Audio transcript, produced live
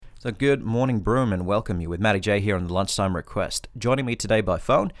So good morning, Broome, and welcome you with Matty J here on the Lunchtime Request. Joining me today by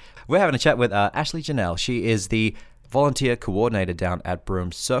phone, we're having a chat with Ashlee Jenal. She is the volunteer coordinator down at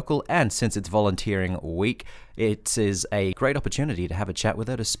Broome Circle, and since it's volunteering week, it is a great opportunity to have a chat with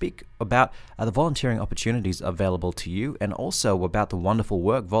her to speak about the volunteering opportunities available to you and also about the wonderful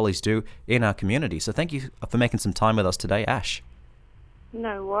work volleys do in our community. So thank you for making some time with us today, Ash.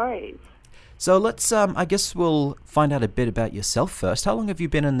 No worries. So let's, I guess we'll find out a bit about yourself first. How long have you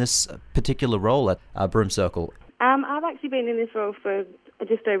been in this particular role at Broome Circle? I've actually been in this role for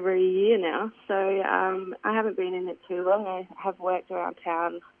just over a year now, so I haven't been in it too long. I have worked around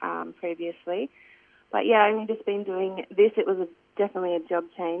town previously, but yeah, I've only just been doing this. It was definitely a job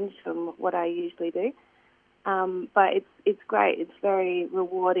change from what I usually do, but it's great. It's very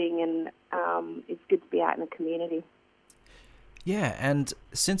rewarding, and it's good to be out in the community. Yeah, and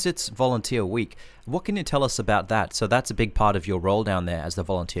since it's Volunteer Week, what can you tell us about that? So that's a big part of your role down there as the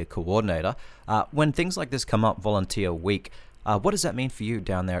volunteer coordinator. When things like this come up, Volunteer Week, what does that mean for you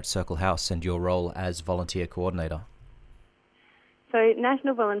down there at Circle House and your role as volunteer coordinator? So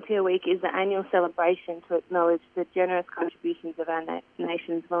National Volunteer Week is the annual celebration to acknowledge the generous contributions of our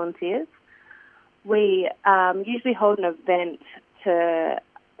nation's volunteers. We usually hold an event to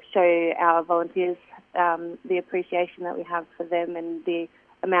show our volunteers the appreciation that we have for them and the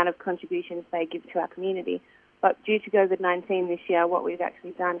amount of contributions they give to our community. But due to COVID-19 this year, what we've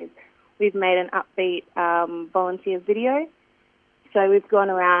actually done is we've made an upbeat volunteer video. So we've gone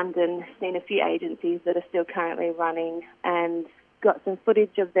around and seen a few agencies that are still currently running and got some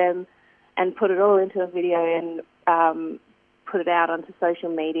footage of them and put it all into a video and put it out onto social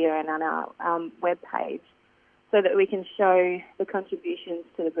media and on our webpage, so that we can show the contributions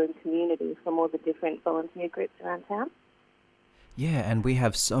to the Broome community from all the different volunteer groups around town. Yeah, and we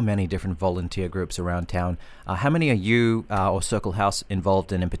have so many different volunteer groups around town. How many are you or Circle House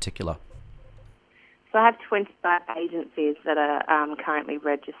involved in particular? So I have 25 agencies that are currently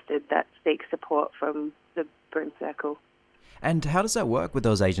registered that seek support from the Broome Circle. And how does that work with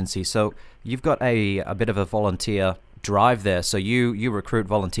those agencies? So you've got a bit of a volunteer drive there. So you recruit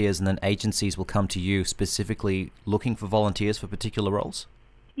volunteers and then agencies will come to you specifically looking for volunteers for particular roles?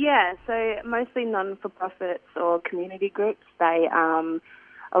 Yeah, so mostly non-for-profits or community groups. They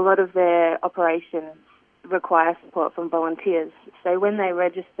a lot of their operations require support from volunteers. So when they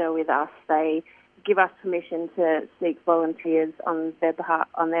register with us, they give us permission to seek volunteers on their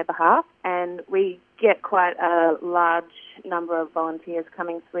behalf, and we get quite a large number of volunteers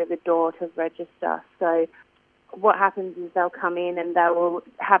coming through the door to register. So what happens is they'll come in and they will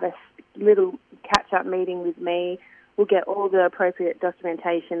have a little catch-up meeting with me. We'll get all the appropriate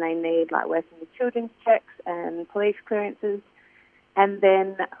documentation they need, like working with children's checks and police clearances, and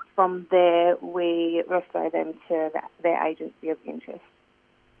then from there we refer them to their agency of interest.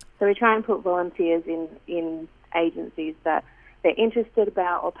 So we try and put volunteers in agencies that they're interested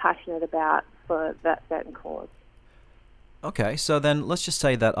about or passionate about for that certain cause. Okay, so then let's just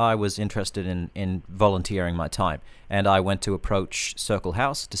say that I was interested in volunteering my time and I went to approach Circle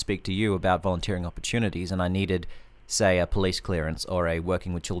House to speak to you about volunteering opportunities and I needed, say, a police clearance or a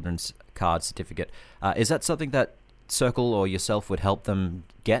working with children's card certificate. Is that something that Circle or yourself would help them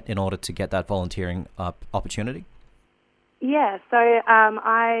get in order to get that volunteering opportunity? Yeah, so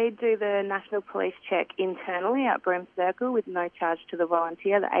I do the national police check internally at Broome Circle with no charge to the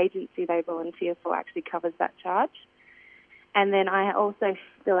volunteer. The agency they volunteer for actually covers that charge. And then I also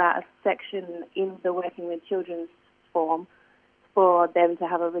fill out a section in the Working with Children's form for them to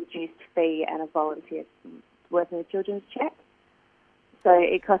have a reduced fee and a volunteer Working with Children's check. So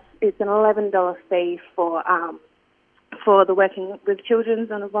it's an $11 fee for the Working with Children's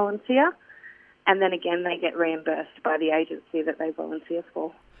on a volunteer. And then again, they get reimbursed by the agency that they volunteer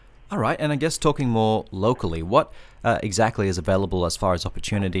for. All right, and I guess talking more locally, what exactly is available as far as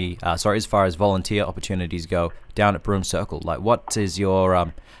volunteer opportunities go down at Broome Circle? Like, what is your,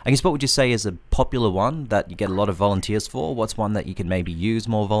 I guess, what would you say is a popular one that you get a lot of volunteers for? What's one that you could maybe use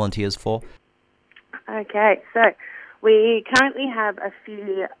more volunteers for? Okay, so we currently have a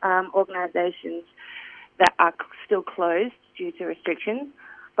few organisations that are still closed due to restrictions,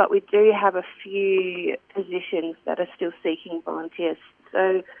 but we do have a few positions that are still seeking volunteers.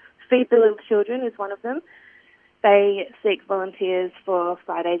 So Feed the Little Children is one of them. They seek volunteers for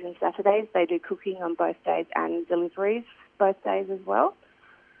Fridays and Saturdays. They do cooking on both days and deliveries both days as well.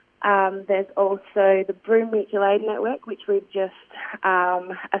 There's also the Broome Mutual Aid Network, which we've just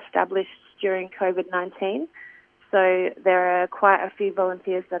established during COVID-19. So there are quite a few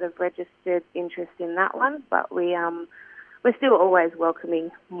volunteers that have registered interest in that one, but we're still always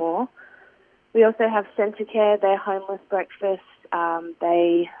welcoming more. We also have Centre Care, their homeless breakfast,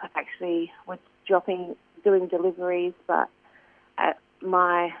 they actually were doing deliveries, but at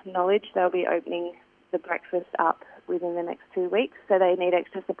my knowledge, they'll be opening the breakfast up within the next 2 weeks, so they need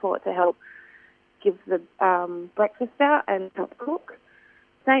extra support to help give the breakfast out and help cook.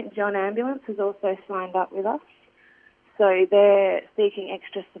 St John Ambulance has also signed up with us, so they're seeking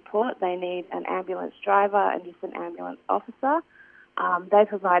extra support. They need an ambulance driver and just an ambulance officer. They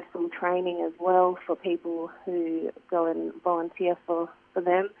provide full training as well for people who go and volunteer for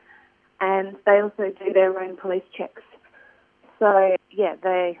them, and they also do their own police checks. So, yeah,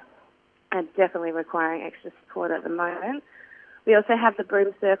 they are definitely requiring extra support at the moment. We also have the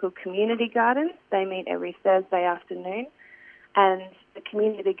Broome Circle Community Garden. They meet every Thursday afternoon, and the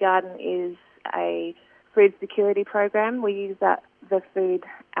Community Garden is a food security program. We use the food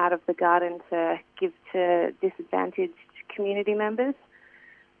out of the garden to give to disadvantaged community members,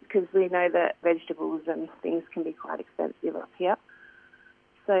 because we know that vegetables and things can be quite expensive up here.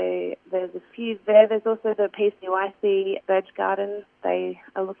 So there's a few there. There's also the PCYC Birch Garden. They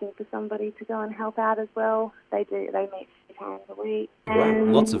are looking for somebody to go and help out as well. They meet 3 times a week. Wow,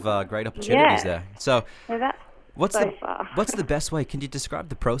 lots of great opportunities there. So that's what's far. What's the best way? Can you describe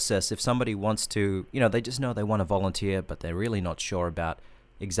the process if somebody wants to, they just know they want to volunteer, but they're really not sure about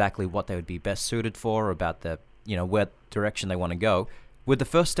exactly what they would be best suited for, about the, where direction they want to go? Would the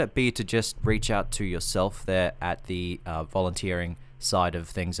first step be to just reach out to yourself there at the volunteering side of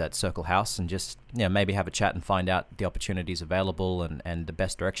things at Circle House and just maybe have a chat and find out the opportunities available and the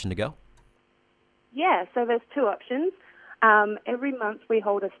best direction to go? Yeah, so there's 2 options. Every month we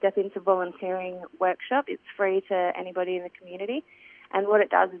hold a Step Into Volunteering workshop. It's free to anybody in the community, and what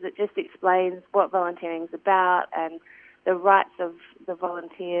it does is it just explains what volunteering is about and the rights of the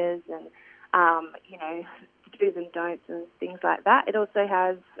volunteers and do's and don'ts and things like that. It also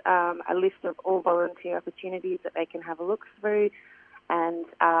has a list of all volunteer opportunities that they can have a look through, and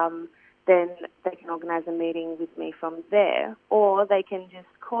then they can organise a meeting with me from there, or they can just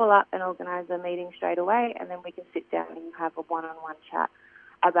call up and organise a meeting straight away, and then we can sit down and have a one-on-one chat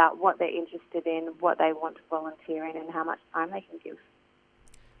about what they're interested in, what they want to volunteer in, and how much time they can give.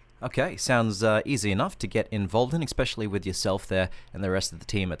 Okay, sounds easy enough to get involved in, especially with yourself there and the rest of the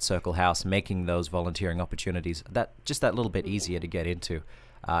team at Circle House, making those volunteering opportunities that little bit easier to get into.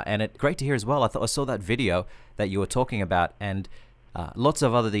 And it's great to hear as well. I saw that video that you were talking about, and lots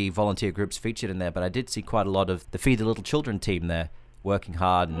of other volunteer groups featured in there, but I did see quite a lot of the Feed the Little Children team there working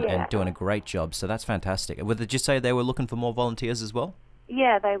hard and doing a great job. So that's fantastic. Did you say they were looking for more volunteers as well?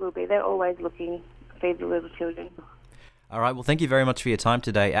 Yeah, they will be. They're always looking to feed the little children. All right. Well, thank you very much for your time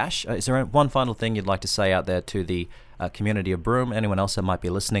today, Ash. Is there one final thing you'd like to say out there to the community of Broome, anyone else that might be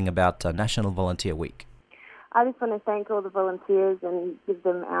listening, about National Volunteer Week? I just want to thank all the volunteers and give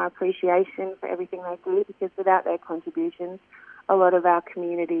them our appreciation for everything they do, because without their contributions, a lot of our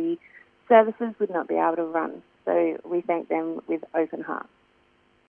community services would not be able to run. So we thank them with open hearts.